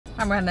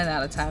I'm running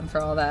out of time for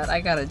all that.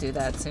 I gotta do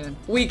that soon.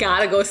 We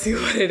gotta go see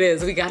what it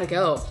is. We gotta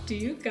go. Do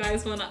you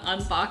guys wanna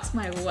unbox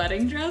my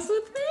wedding dress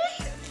with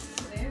me?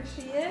 There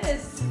she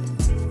is.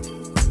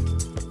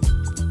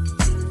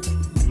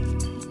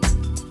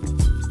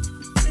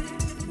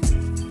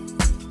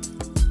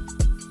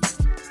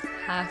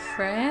 Hi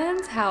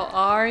friends, how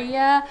are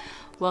ya?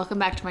 Welcome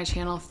back to my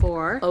channel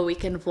for a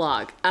weekend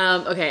vlog.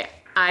 Okay,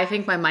 I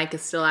think my mic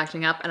is still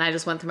acting up and I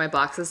just went through my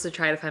boxes to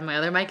try to find my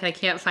other mic and I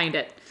can't find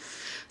it.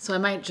 So I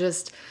might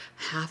just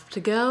have to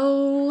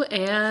go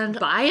and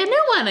buy a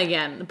new one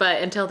again.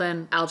 But until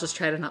then, I'll just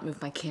try to not move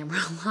my camera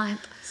a lot.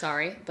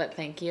 Sorry, but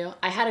thank you.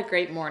 I had a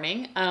great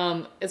morning.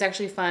 It's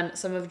actually fun.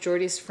 Some of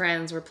Jordy's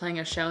friends were playing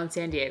a show in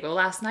San Diego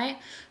last night.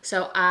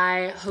 So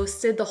I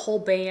hosted the whole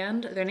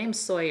band. Their name's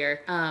Sawyer.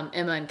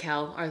 Emma and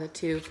Kel are the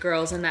two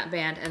girls in that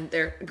band and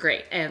they're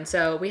great. And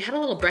so we had a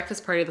little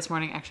breakfast party this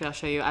morning. Actually, I'll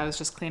show you. I was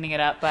just cleaning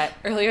it up. But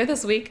earlier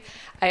this week,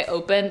 I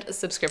opened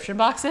subscription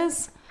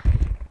boxes.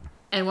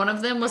 And one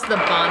of them was the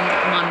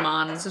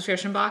Bon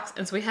subscription box.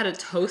 And so we had a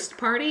toast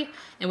party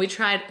and we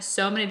tried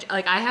so many,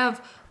 like I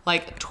have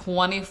like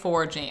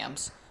 24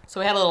 jams. So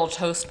we had a little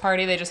toast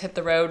party. They just hit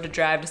the road to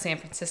drive to San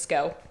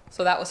Francisco.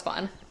 So that was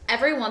fun.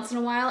 Every once in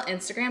a while,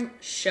 Instagram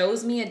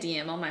shows me a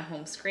DM on my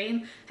home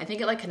screen. I think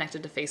it like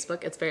connected to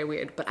Facebook. It's very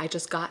weird, but I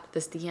just got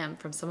this DM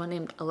from someone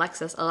named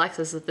Alexis.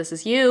 Alexis, if this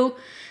is you,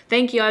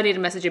 thank you. I need to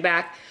message you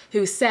back.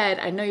 Who said,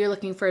 I know you're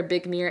looking for a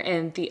big mirror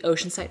and the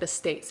Oceanside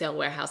Estate Sale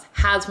Warehouse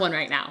has one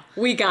right now.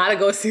 We gotta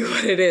go see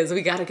what it is.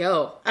 We gotta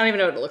go. I don't even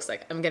know what it looks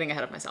like. I'm getting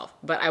ahead of myself,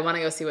 but I wanna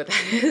go see what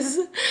that is.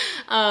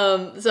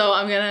 So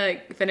I'm gonna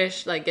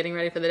finish like getting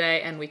ready for the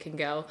day and we can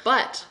go.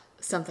 But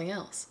something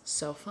else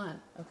so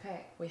fun.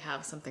 Okay, we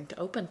have something to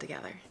open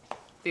together.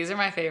 These are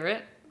my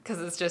favorite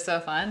because it's just so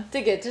fun to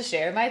get to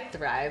share my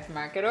Thrive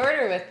Market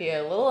order with you.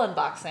 A little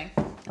unboxing.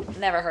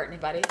 Never hurt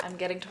anybody. I'm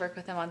getting to work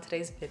with them on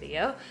today's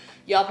video.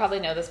 Y'all probably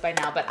know this by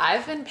now, but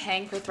I've been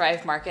paying for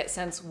Thrive Market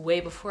since way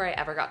before I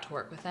ever got to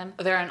work with them.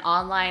 They're an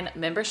online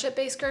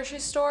membership-based grocery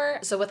store.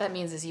 So what that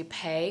means is you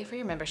pay for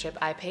your membership.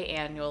 I pay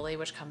annually,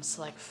 which comes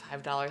to like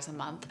 $5 a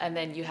month. And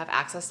then you have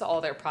access to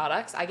all their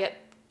products. I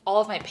get all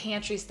of my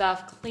pantry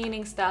stuff,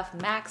 cleaning stuff,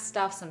 Max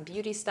stuff, some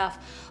beauty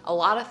stuff, a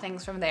lot of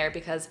things from there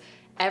because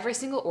every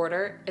single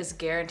order is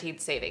guaranteed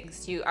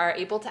savings. You are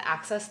able to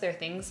access their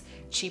things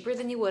cheaper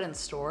than you would in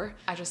store.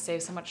 I just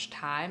save so much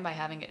time by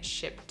having it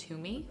shipped to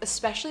me,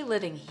 especially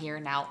living here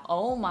now.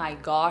 Oh my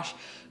gosh,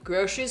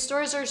 grocery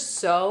stores are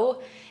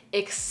so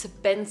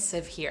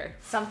expensive here.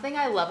 Something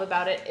I love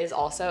about it is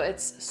also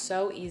it's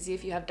so easy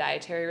if you have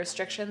dietary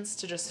restrictions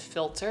to just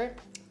filter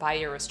by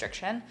your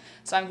restriction.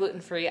 So I'm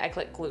gluten-free, I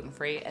click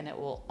gluten-free and it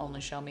will only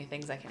show me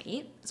things I can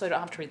eat. So I don't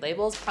have to read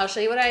labels. I'll show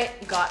you what I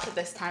got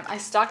this time. I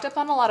stocked up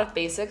on a lot of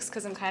basics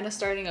because I'm kind of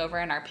starting over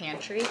in our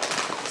pantry.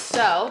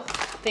 So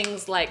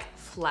things like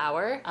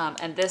flour,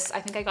 and this,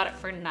 I think I got it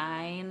for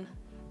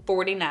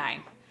 $9.49.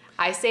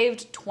 I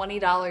saved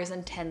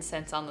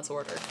 $20.10 on this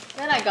order.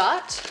 Then I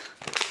got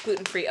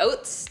gluten-free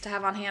oats to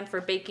have on hand for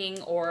baking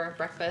or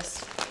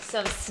breakfast.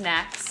 Some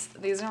snacks.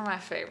 These are my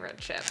favorite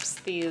chips.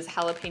 These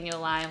jalapeno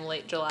lime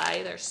late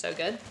July, they're so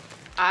good.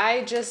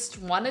 I just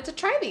wanted to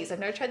try these. I've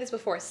never tried these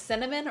before.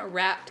 Cinnamon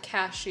wrapped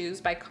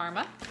cashews by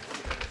Karma.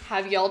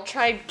 Have y'all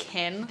tried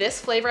Kin?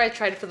 This flavor I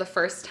tried for the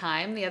first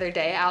time the other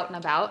day out and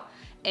about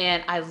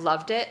and I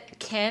loved it.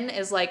 Kin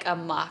is like a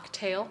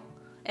mocktail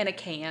in a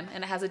can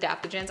and it has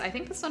adaptogens. I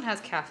think this one has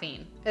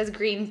caffeine. It has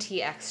green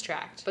tea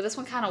extract, but this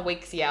one kind of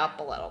wakes you up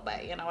a little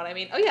bit, you know what I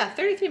mean? Oh yeah,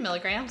 33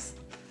 milligrams.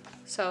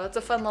 So it's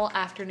a fun little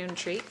afternoon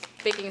treat.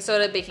 Baking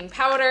soda, baking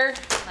powder.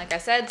 Like I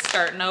said,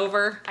 starting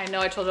over. I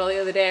know I told you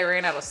the other day I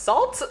ran out of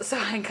salt, so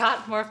I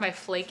got more of my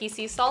flaky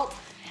sea salt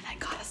and I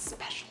got a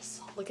special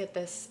salt. Look at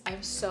this.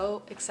 I'm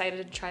so excited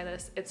to try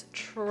this. It's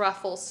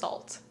truffle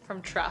salt from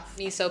Truff.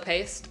 Miso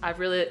paste. I've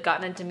really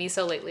gotten into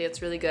miso lately.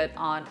 It's really good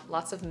on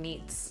lots of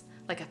meats,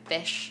 like a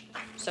fish.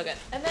 So good.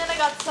 And then I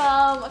got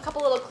a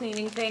couple little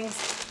cleaning things.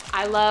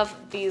 I love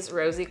these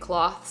rosy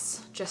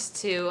cloths just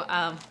to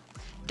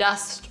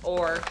dust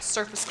or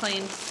surface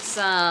clean,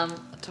 some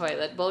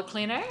toilet bowl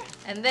cleaner,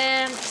 and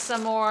then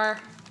some more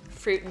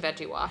fruit and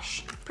veggie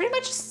wash. Pretty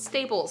much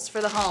staples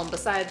for the home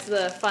besides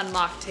the fun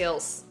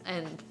mocktails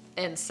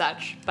and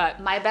such.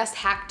 But my best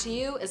hack to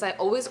you is I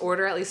always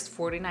order at least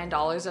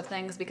 $49 of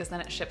things because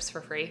then it ships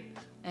for free.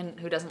 And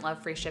who doesn't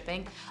love free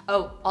shipping?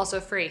 Oh,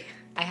 also free.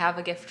 I have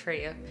a gift for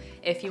you.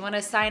 If you want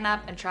to sign up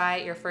and try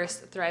your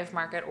first Thrive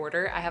Market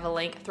order, I have a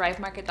link,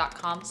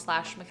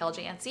 thrivemarket.com/Michelle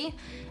Janse,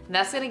 and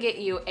that's gonna get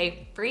you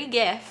a free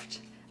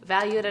gift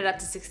valued at up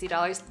to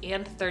 $60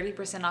 and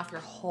 30% off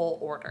your whole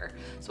order.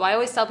 So I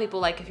always tell people,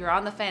 like, if you're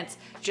on the fence,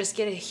 just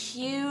get a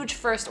huge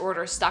first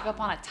order, stock up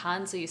on a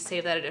ton so you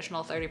save that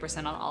additional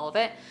 30% on all of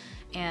it.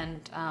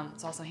 And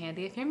it's also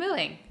handy if you're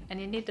moving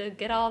and you need to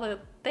get all the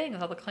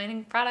things, all the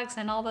cleaning products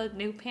and all the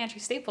new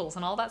pantry staples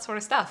and all that sort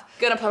of stuff.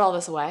 Gonna put all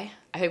this away.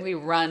 I think we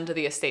run to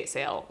the estate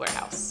sale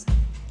warehouse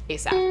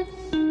ASAP.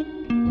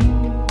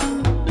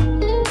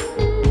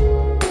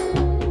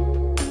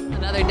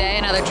 Another day,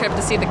 another trip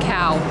to see the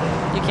cow.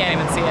 You can't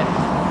even see it.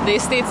 The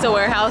Estates to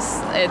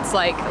Warehouse, its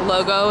like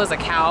logo is a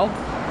cow,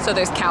 so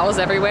there's cows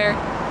everywhere.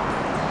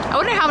 I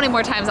wonder how many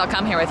more times I'll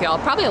come here with y'all.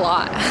 Probably a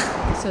lot.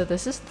 So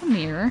this is the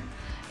mirror.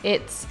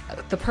 It's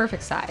the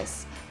perfect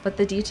size, but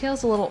the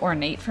detail's a little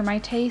ornate for my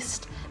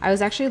taste. I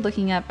was actually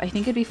looking up, I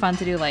think it'd be fun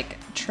to do like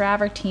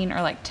travertine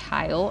or like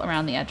tile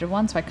around the edge of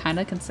one, so I kind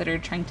of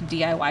considered trying to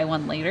DIY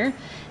one later,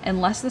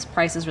 unless this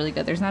price is really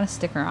good. There's not a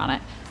sticker on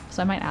it,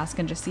 so I might ask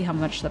and just see how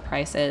much the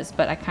price is,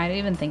 but I kind of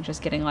even think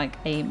just getting like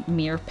a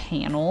mirror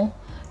panel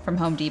from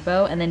Home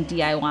Depot and then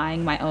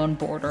DIYing my own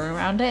border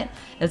around it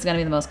is gonna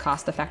be the most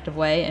cost-effective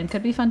way, and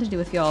could be fun to do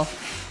with y'all,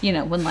 you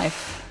know, when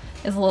life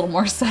is a little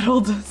more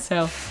settled.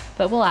 So,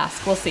 but we'll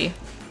ask, we'll see.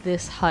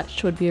 This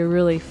hutch would be a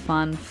really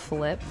fun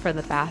flip for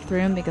the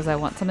bathroom because I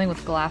want something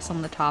with glass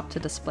on the top to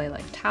display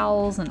like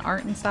towels and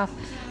art and stuff,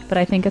 but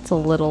I think it's a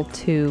little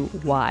too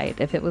wide.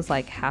 If it was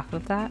like half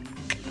of that,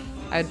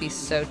 I would be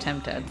so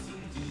tempted.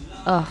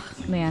 Ugh,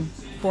 man,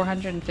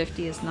 $450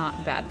 is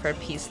not bad for a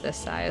piece this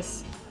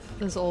size.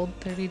 This old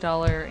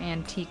 $30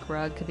 antique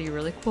rug could be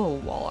really cool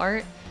wall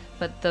art,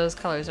 but those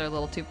colors are a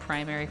little too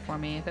primary for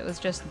me. If it was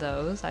just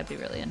those, I'd be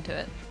really into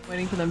it.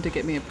 Waiting for them to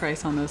get me a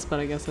price on this, but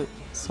I guess it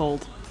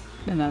sold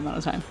in that amount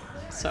of time,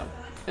 so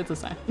it's a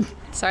sign.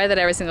 Sorry that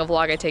every single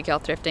vlog I take y'all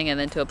thrifting and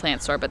then to a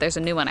plant store, but there's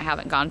a new one I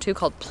haven't gone to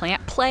called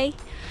Plant Play,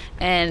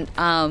 and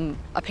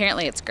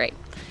apparently it's great.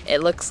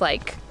 It looks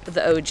like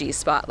the OG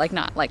spot, like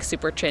not like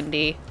super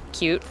trendy,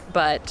 cute,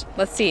 but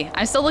let's see.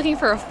 I'm still looking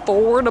for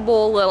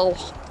affordable little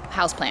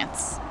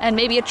houseplants and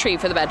maybe a tree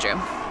for the bedroom.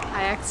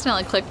 I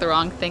accidentally clicked the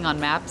wrong thing on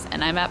maps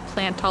and I'm at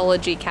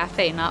Plantology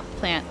Cafe, not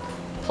Plant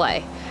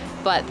Play.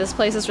 But this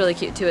place is really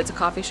cute too. It's a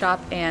coffee shop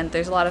and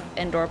there's a lot of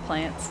indoor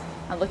plants.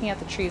 I'm looking at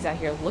the trees out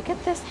here. Look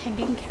at this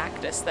hanging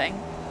cactus thing.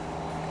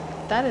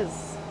 That is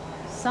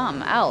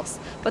something else.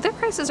 But their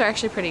prices are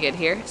actually pretty good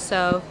here,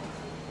 so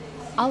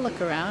I'll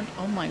look around.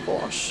 Oh my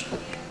gosh.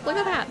 Look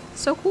at that.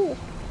 So cool.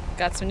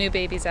 Got some new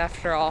babies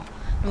after all.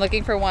 I'm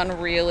looking for one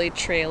really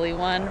traily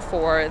one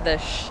for the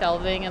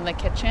shelving in the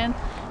kitchen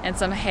and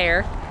some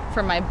hair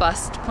for my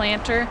bust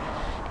planter.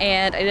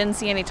 And I didn't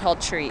see any tall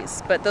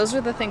trees, but those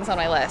are the things on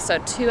my list. So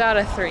 2 out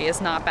of 3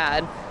 is not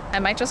bad. I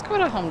might just go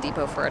to Home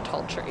Depot for a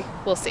tall tree.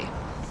 We'll see.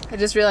 I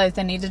just realized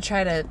I need to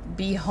try to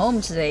be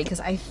home today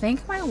because I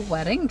think my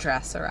wedding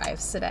dress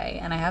arrives today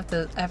and I have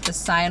to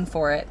sign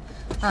for it,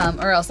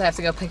 or else I have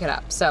to go pick it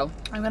up. So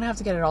I'm gonna have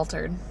to get it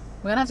altered.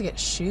 We're gonna have to get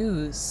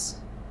shoes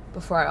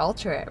before I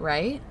alter it,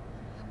 right?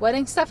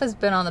 Wedding stuff has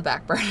been on the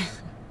back burner.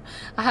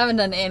 I haven't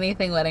done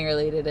anything wedding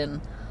related in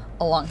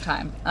a long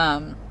time.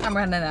 I'm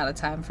running out of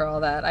time for all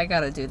that. I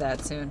gotta do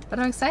that soon. But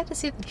I'm excited to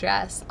see the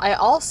dress. I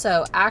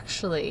also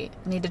actually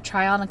need to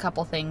try on a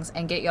couple things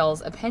and get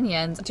y'all's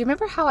opinions. Do you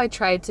remember how I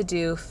tried to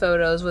do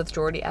photos with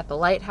Jordy at the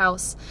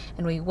lighthouse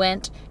and we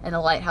went and the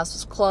lighthouse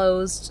was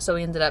closed, so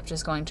we ended up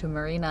just going to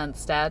Marina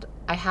instead?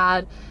 I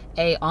had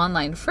a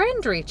online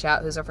friend reach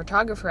out who's a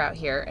photographer out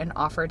here and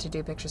offered to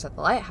do pictures at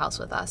the lighthouse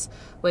with us,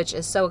 which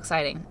is so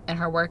exciting, and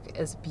her work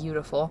is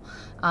beautiful.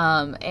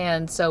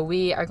 And so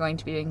we are going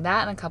to be doing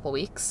that in a couple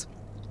weeks.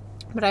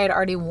 But I had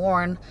already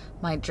worn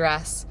my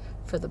dress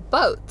for the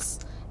boats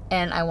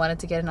and I wanted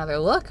to get another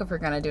look if we're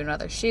gonna do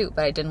another shoot,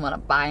 but I didn't want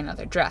to buy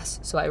another dress,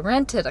 so I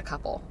rented a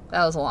couple.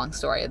 That was a long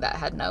story that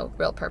had no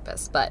real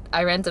purpose, but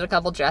I rented a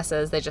couple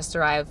dresses. They just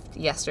arrived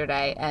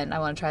yesterday and I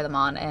want to try them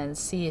on and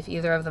see if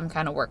either of them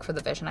kind of work for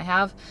the vision I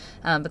have.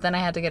 But then I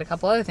had to get a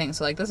couple other things,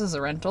 so like this is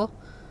a rental,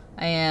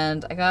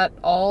 and I got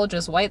all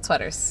just white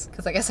sweaters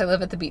because I guess I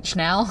live at the beach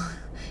now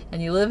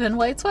and you live in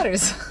white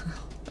sweaters.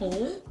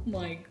 Oh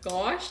my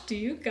gosh, do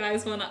you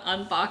guys want to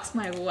unbox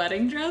my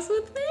wedding dress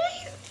with me?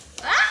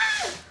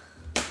 Ah!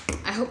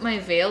 I hope my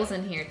veil's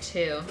in here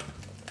too.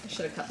 I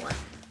should have cut more.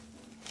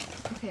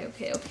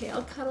 Okay,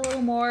 I'll cut a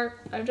little more.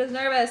 I'm just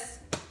nervous.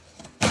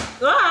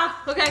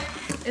 Ah, okay.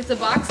 It's a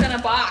box in a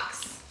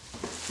box.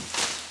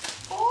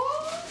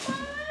 Oh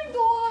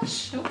my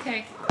gosh.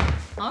 Okay,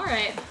 all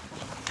right.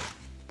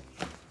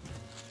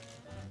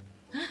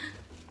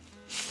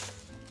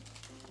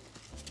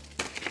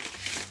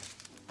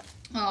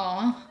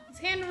 Oh, it's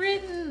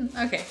handwritten.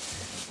 Okay,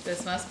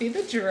 this must be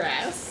the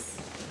dress.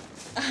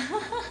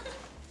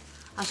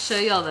 I'll show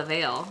y'all the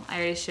veil. I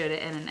already showed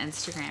it in an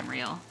Instagram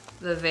reel.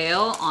 The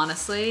veil,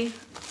 honestly,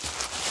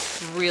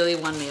 really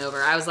won me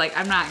over. I was like,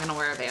 I'm not gonna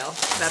wear a veil.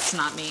 That's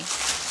not me.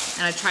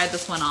 And I tried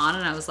this one on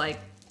and I was like,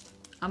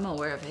 I'm gonna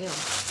wear a veil.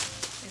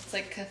 It's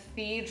like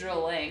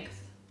cathedral length.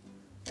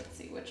 Let's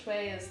see, which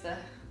way is the,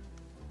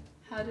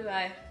 how do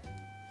I,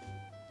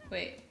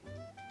 wait.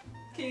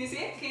 Can you see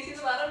it? Can you see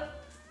the bottom?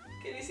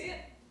 Can you see it?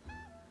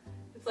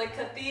 It's like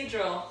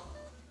cathedral.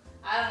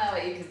 I don't know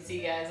what you can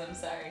see, guys, I'm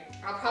sorry.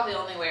 I'll probably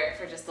only wear it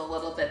for just a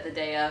little bit the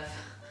day of,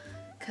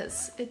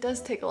 because it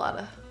does take a lot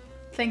of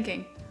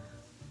thinking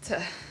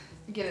to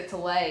get it to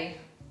lay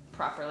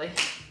properly.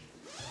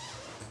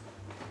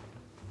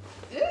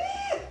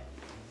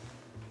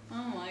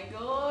 Oh my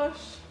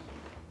gosh.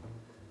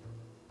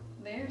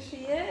 There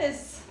she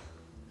is.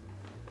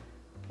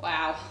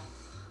 Wow.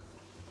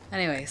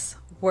 Anyways,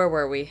 Where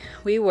were we?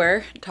 We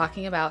were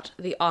talking about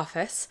The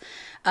Office.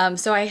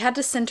 So I had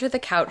to center the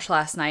couch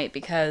last night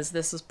because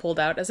this was pulled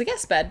out as a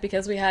guest bed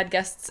because we had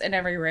guests in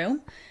every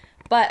room.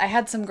 But I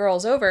had some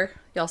girls over,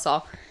 y'all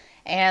saw,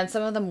 and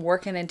some of them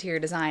work in interior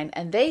design,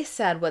 and they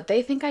said what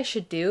they think I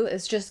should do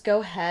is just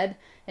go ahead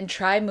and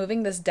try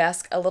moving this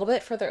desk a little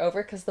bit further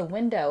over because the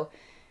window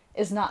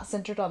is not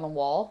centered on the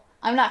wall.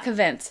 I'm not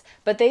convinced,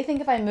 but they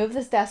think if I move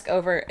this desk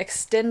over,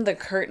 extend the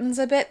curtains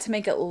a bit to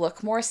make it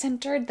look more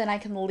centered, then I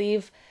can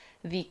leave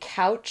the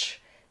couch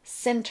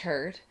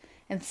centered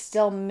and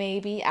still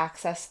maybe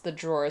access the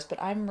drawers,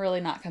 but I'm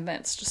really not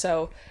convinced.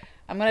 So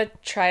I'm gonna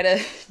try to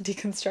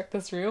deconstruct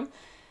this room,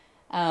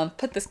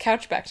 put this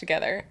couch back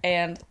together,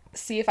 and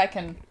see if I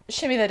can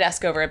shimmy the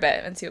desk over a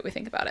bit and see what we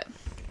think about it.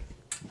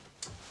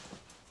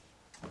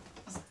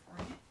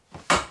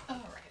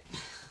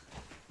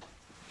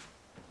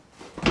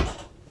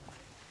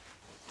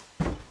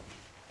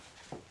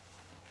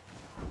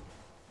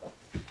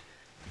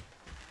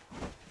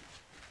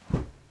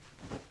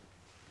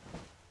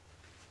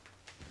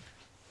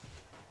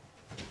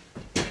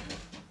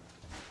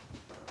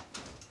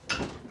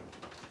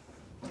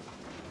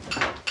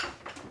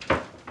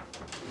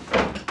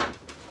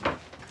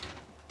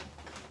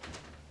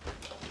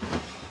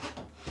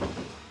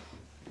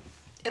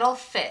 It all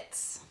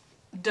fits.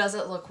 Does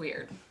it look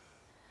weird?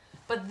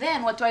 But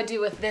then what do I do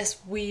with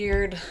this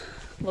weird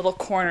little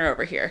corner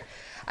over here?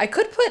 I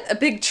could put a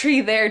big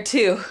tree there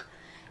too.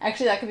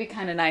 Actually, that could be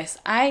kind of nice.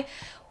 I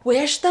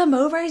wish the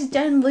movers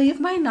didn't leave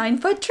my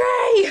 9-foot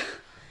tray.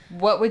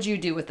 What would you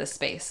do with this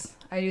space?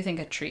 I do think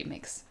a tree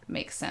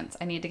makes sense.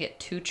 I need to get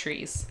 2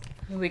 trees.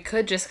 We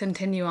could just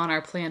continue on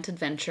our plant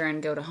adventure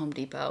and go to Home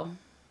Depot.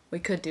 We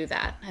could do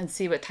that and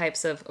see what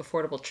types of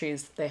affordable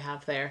trees they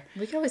have there.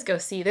 We can always go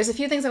see. There's a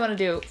few things I want to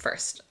do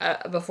first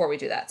before we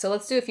do that. So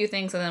let's do a few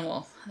things and then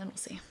we'll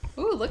see.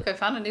 Ooh, look, I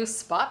found a new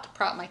spot to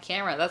prop my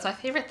camera. That's my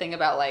favorite thing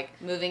about like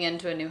moving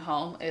into a new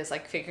home is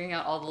like figuring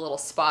out all the little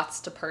spots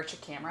to perch a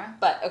camera.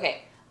 But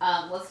okay,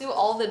 let's do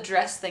all the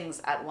dress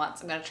things at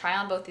once. I'm gonna try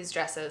on both these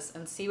dresses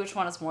and see which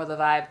one is more the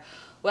vibe.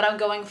 What I'm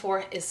going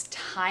for is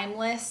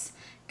timeless,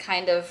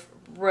 kind of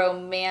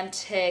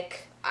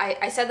romantic.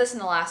 I said this in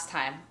the last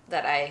time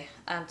that I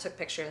took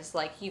pictures,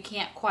 like you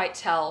can't quite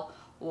tell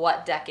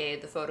what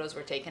decade the photos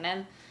were taken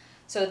in.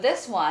 So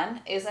this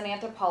one is an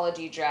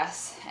Anthropologie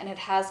dress and it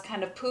has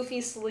kind of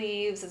poofy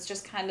sleeves. It's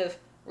just kind of,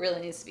 really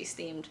needs to be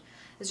steamed.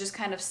 It's just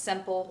kind of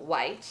simple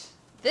white.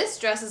 This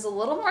dress is a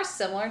little more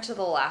similar to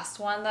the last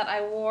one that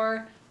I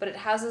wore, but it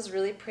has this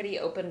really pretty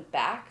open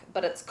back,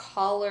 but it's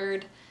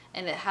collared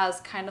and it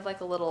has kind of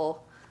like a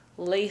little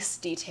lace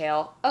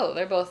detail. Oh,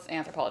 they're both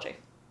Anthropologie.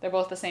 They're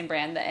both the same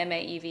brand, the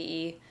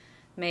Maeve,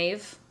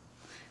 Maeve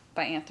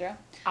by Anthro.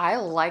 I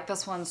like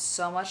this one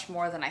so much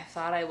more than I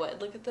thought I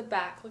would. Look at the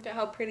back. Look at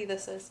how pretty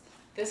this is.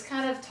 This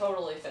kind of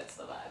totally fits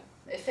the vibe.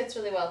 It fits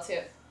really well too.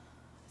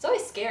 It's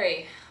always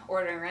scary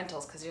ordering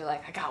rentals because you're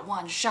like, I got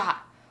one shot.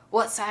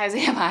 What size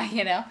am I,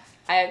 you know?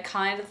 I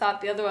kind of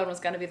thought the other one was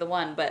going to be the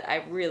one, but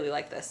I really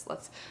like this.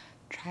 Let's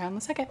try on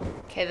the second.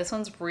 Okay, this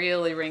one's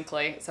really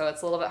wrinkly, so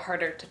it's a little bit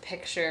harder to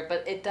picture,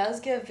 but it does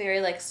give very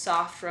like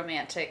soft,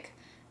 romantic,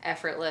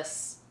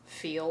 effortless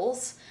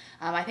feels.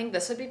 I think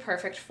this would be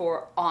perfect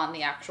for on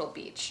the actual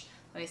beach.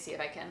 Let me see if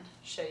I can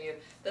show you.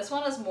 This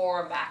one is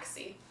more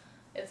maxi.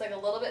 It's like a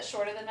little bit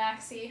shorter than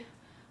maxi,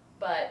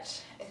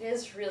 but it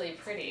is really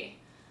pretty.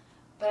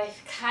 But I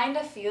kind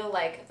of feel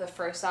like the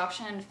first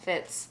option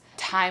fits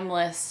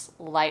timeless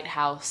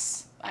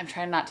lighthouse. I'm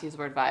trying not to use the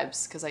word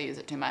vibes because I use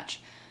it too much.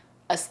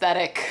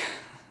 Aesthetic.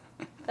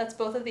 That's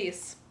both of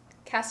these.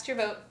 Cast your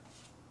vote.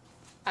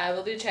 I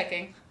will be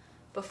checking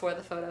before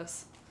the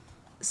photos.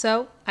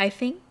 So I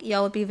think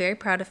y'all would be very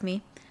proud of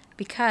me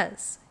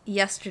because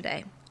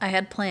yesterday I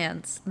had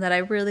plans that I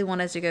really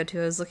wanted to go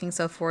to. I was looking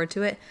so forward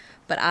to it,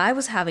 but I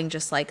was having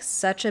just like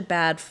such a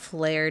bad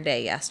flare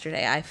day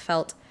yesterday. I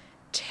felt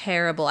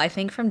terrible. I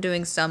think from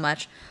doing so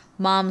much,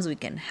 Mom's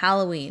Weekend,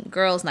 Halloween,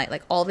 Girls' Night,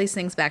 like all these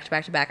things back to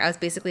back to back. I was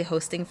basically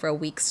hosting for a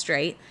week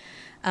straight.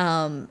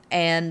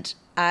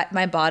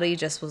 My body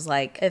just was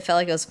like, it felt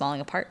like it was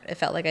falling apart. It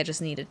felt like I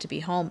just needed to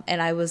be home.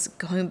 And I was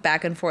going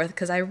back and forth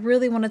because I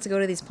really wanted to go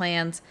to these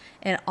plans.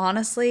 And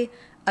honestly,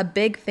 a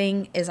big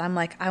thing is I'm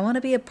like, I want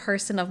to be a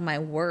person of my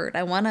word.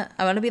 I want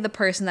to be the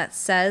person that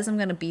says I'm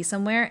going to be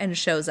somewhere and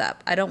shows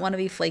up. I don't want to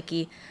be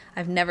flaky.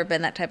 I've never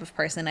been that type of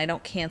person. I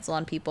don't cancel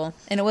on people.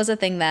 And it was a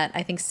thing that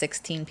I think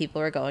 16 people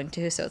were going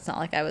to. So it's not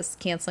like I was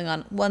canceling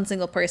on one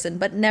single person.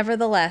 But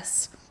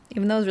nevertheless,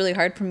 even though it was really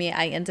hard for me,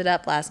 I ended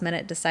up last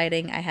minute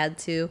deciding I had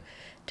to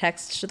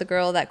text to the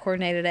girl that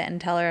coordinated it and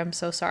tell her I'm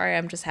so sorry,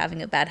 I'm just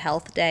having a bad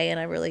health day and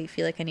I really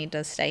feel like I need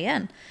to stay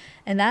in.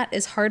 And that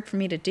is hard for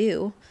me to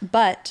do.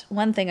 But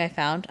one thing I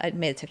found, I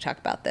made a TikTok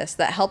about this,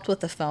 that helped with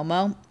the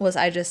FOMO was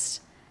I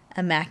just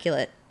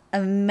immaculate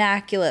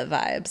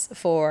vibes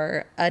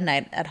for a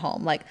night at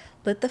home. Like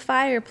lit the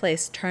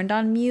fireplace, turned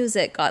on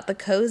music, got the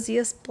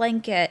coziest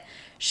blanket,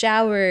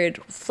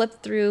 showered,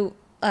 flipped through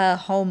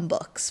home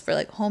books for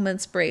like home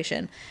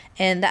inspiration,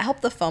 and that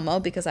helped the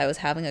FOMO because I was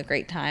having a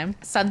great time.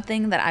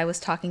 Something that I was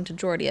talking to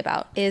Jordy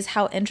about is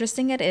how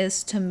interesting it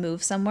is to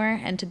move somewhere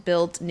and to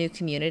build new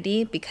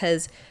community,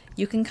 because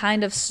you can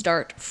kind of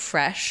start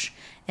fresh,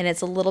 and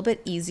it's a little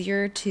bit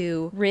easier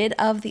to rid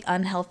of the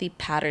unhealthy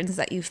patterns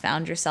that you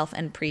found yourself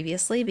in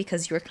previously,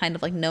 because you were kind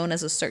of like known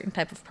as a certain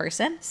type of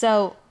person.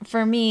 So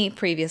for me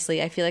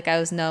previously, I feel like I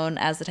was known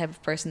as the type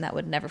of person that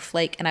would never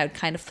flake, and I would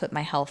kind of put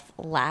my health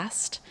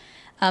last.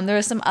 There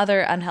are some other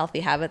unhealthy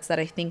habits that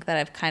I think that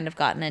I've kind of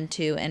gotten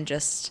into, and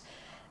just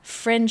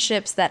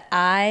friendships that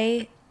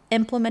I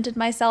implemented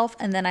myself,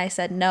 and then I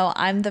said, no,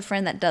 I'm the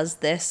friend that does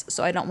this,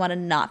 so I don't want to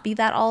not be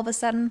that all of a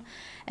sudden.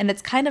 And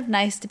it's kind of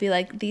nice to be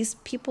like, these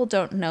people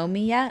don't know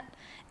me yet,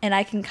 and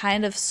I can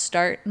kind of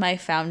start my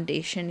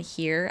foundation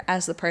here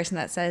as the person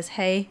that says,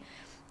 hey,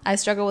 I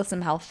struggle with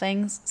some health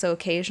things, so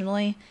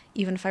occasionally,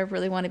 even if I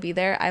really want to be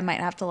there, I might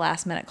have to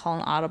last minute call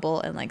an audible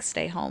and like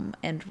stay home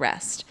and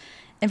rest.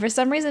 And for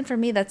some reason, for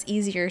me, that's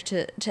easier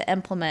to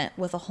implement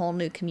with a whole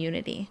new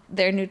community.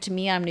 They're new to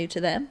me, I'm new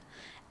to them.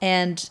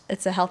 And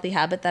it's a healthy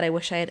habit that I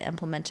wish I had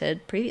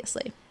implemented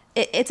previously.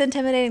 It's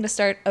intimidating to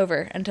start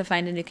over and to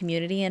find a new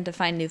community and to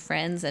find new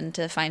friends and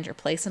to find your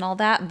place and all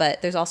that.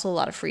 But there's also a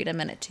lot of freedom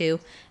in it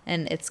too.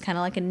 And it's kind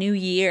of like a new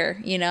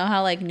year. You know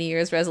how like New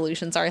Year's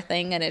resolutions are a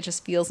thing, and it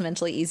just feels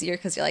mentally easier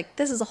because you're like,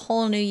 this is a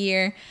whole new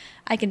year.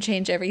 I can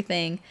change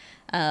everything.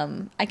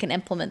 I can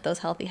implement those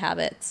healthy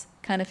habits.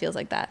 Kind of feels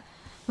like that.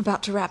 I'm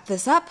about to wrap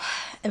this up,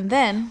 and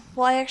then,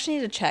 well, I actually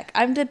need to check.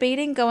 I'm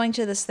debating going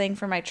to this thing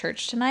for my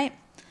church tonight.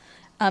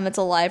 It's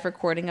a live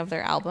recording of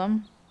their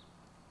album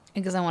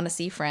because I want to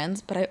see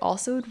friends, but I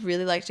also would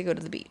really like to go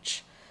to the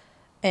beach.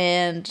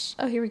 And,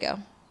 oh, here we go.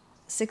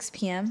 6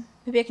 p.m.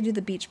 Maybe I can do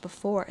the beach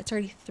before. It's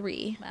already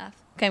 3. Math.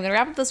 Okay, I'm going to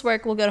wrap up this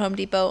work. We'll go to Home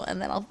Depot, and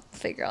then I'll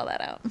figure all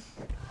that out.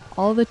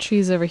 All the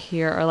trees over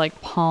here are like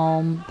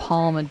palm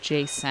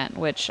adjacent,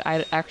 which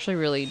I actually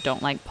really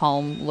don't like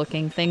palm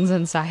looking things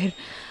inside.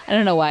 I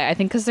don't know why. I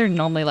think because they're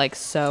normally like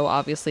so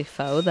obviously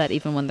faux that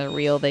even when they're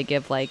real, they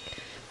give like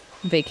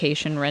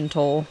vacation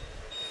rental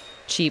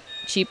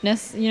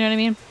cheapness. You know what I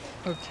mean?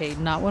 Okay,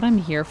 not what I'm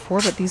here for,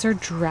 but these are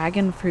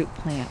dragon fruit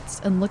plants.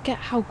 And look at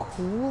how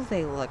cool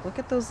they look. Look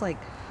at those like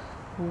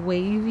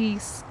wavy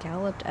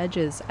scalloped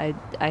edges. I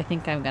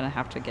think I'm going to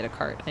have to get a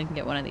cart and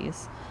get one of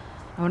these.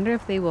 I wonder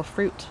if they will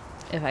fruit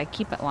if I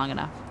keep it long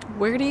enough.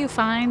 Where do you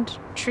find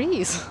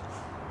trees?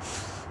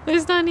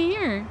 There's none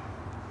here.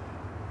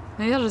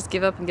 Maybe I'll just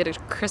give up and get a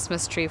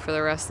Christmas tree for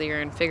the rest of the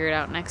year and figure it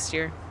out next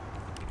year.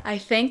 I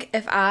think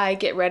if I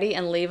get ready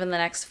and leave in the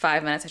next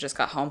 5 minutes, I just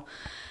got home,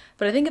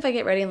 but I think if I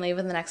get ready and leave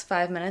in the next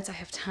 5 minutes, I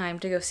have time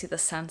to go see the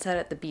sunset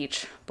at the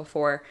beach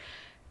before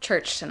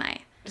church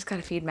tonight. Just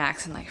gotta feed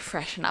Max and like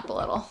freshen up a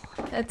little.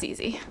 That's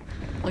easy.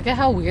 Look at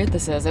how weird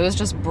this is. It was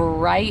just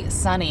bright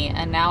sunny,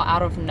 and now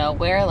out of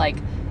nowhere, like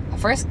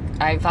at first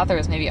I thought there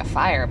was maybe a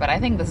fire, but I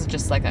think this is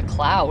just like a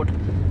cloud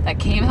that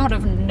came out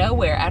of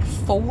nowhere at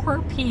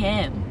 4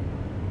 p.m.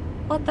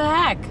 What the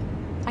heck?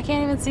 I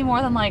can't even see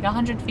more than like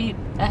 100 feet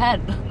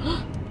ahead.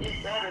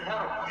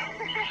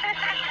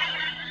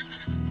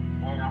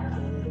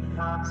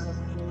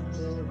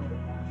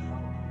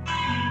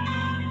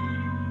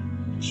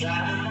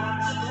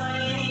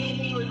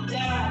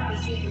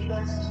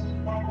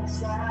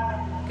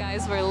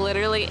 Guys, we're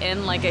literally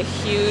in like a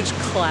huge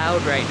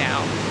cloud right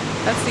now.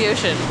 That's the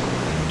ocean.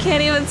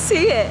 Can't even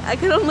see it. I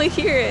can only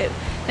hear it.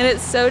 And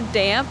it's so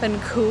damp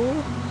and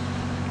cool.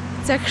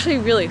 It's actually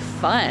really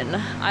fun.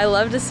 I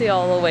love to see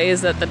all the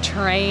ways that the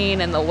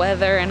terrain and the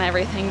weather and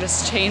everything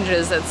just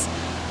changes. It's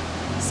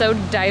so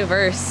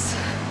diverse.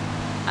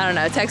 I don't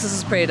know, Texas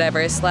is pretty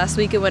diverse. Last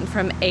week it went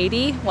from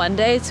 80 one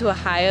day to a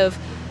high of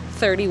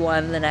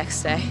 31 the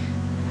next day.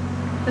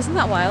 Isn't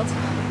that wild?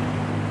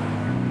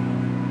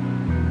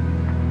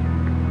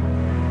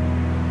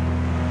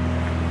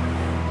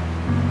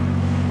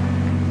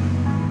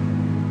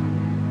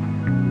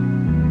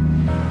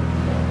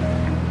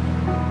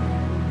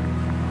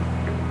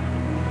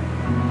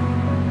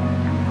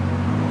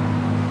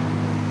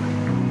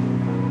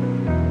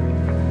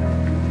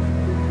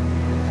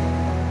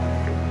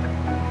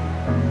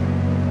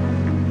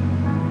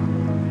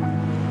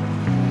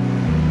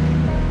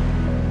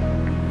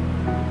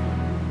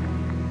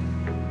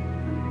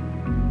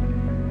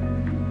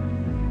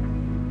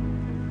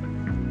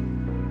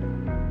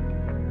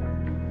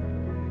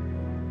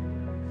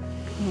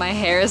 My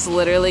hair is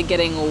literally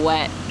getting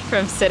wet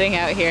from sitting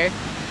out here,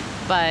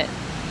 but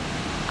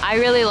I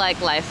really like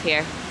life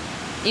here.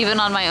 Even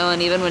on my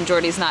own, even when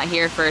Jordy's not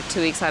here for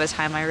 2 weeks at a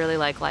time, I really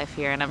like life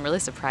here, and I'm really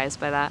surprised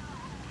by that.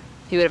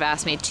 If you would have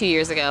asked me 2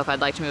 years ago if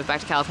I'd like to move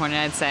back to California,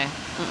 I'd say,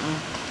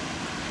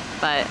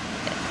 But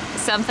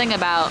something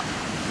about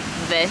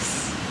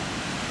this,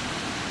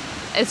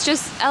 it's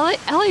just,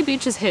 LA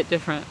beaches hit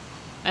different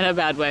in a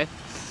bad way.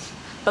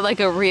 But like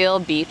a real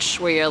beach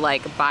where you're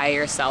like by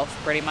yourself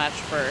pretty much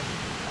for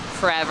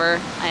forever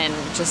and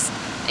just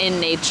in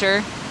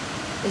nature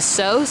is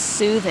so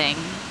soothing.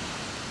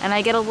 And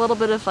I get a little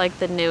bit of like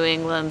the New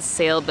England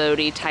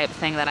sailboaty type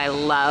thing that I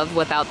love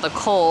without the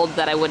cold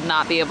that I would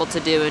not be able to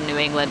do in New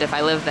England if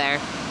I lived there.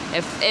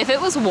 If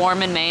it was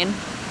warm in Maine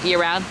year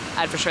round,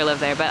 I'd for sure live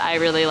there, but I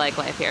really like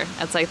life here.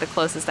 It's like the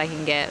closest I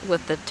can get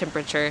with the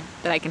temperature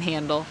that I can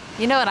handle.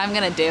 You know what I'm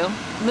gonna do?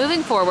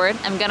 Moving forward,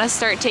 I'm gonna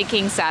start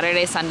taking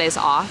Saturday, Sundays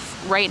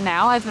off. Right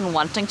now, I've been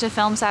wanting to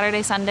film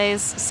Saturdays,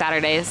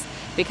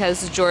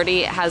 because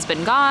Jordy has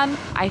been gone.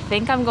 I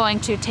think I'm going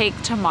to take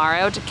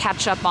tomorrow to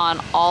catch up on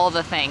all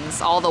the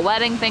things, all the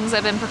wedding things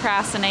I've been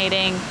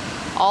procrastinating,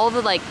 all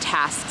the like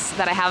tasks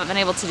that I haven't been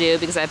able to do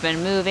because I've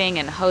been moving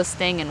and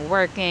hosting and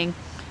working.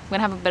 I'm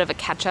gonna have a bit of a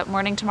catch-up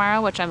morning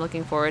tomorrow, which I'm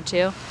looking forward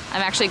to.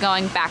 I'm actually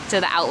going back to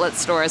the outlet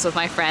stores with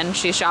my friend.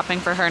 She's shopping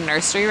for her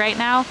nursery right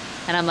now,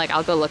 and I'm like,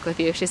 I'll go look with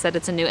you. She said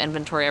it's a new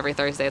inventory every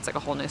Thursday. It's like a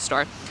whole new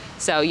store.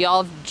 So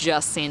y'all have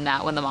just seen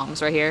that when the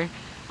moms were here.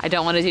 I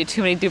don't want to do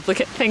too many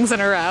duplicate things in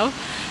a row.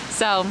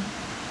 So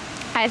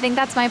I think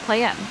that's my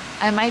plan.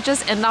 I might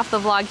just end off the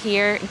vlog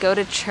here, go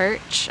to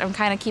church. I'm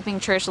kind of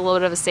keeping church a little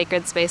bit of a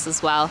sacred space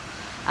as well,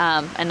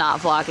 and not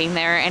vlogging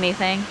there or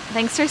anything.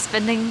 Thanks for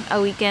spending a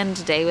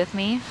weekend day with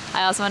me.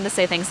 I also wanted to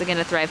say thanks again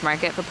to Thrive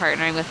Market for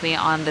partnering with me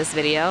on this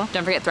video.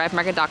 Don't forget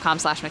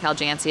thrivemarket.com/Michelle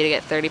Janse to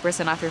get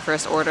 30% off your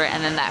first order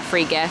and then that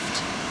free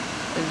gift.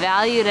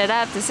 Valued it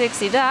up to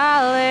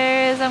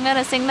 $60. I'm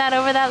gonna sing that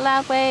over that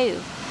loud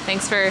wave.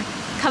 Thanks for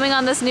coming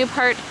on this new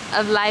part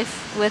of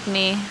life with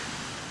me.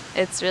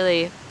 It's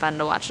really fun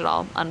to watch it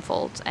all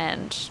unfold,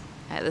 and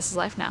this is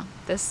life now.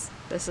 This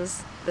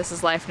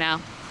is life now.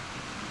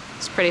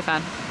 It's pretty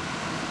fun.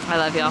 I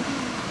love y'all.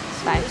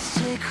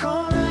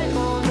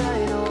 Bye.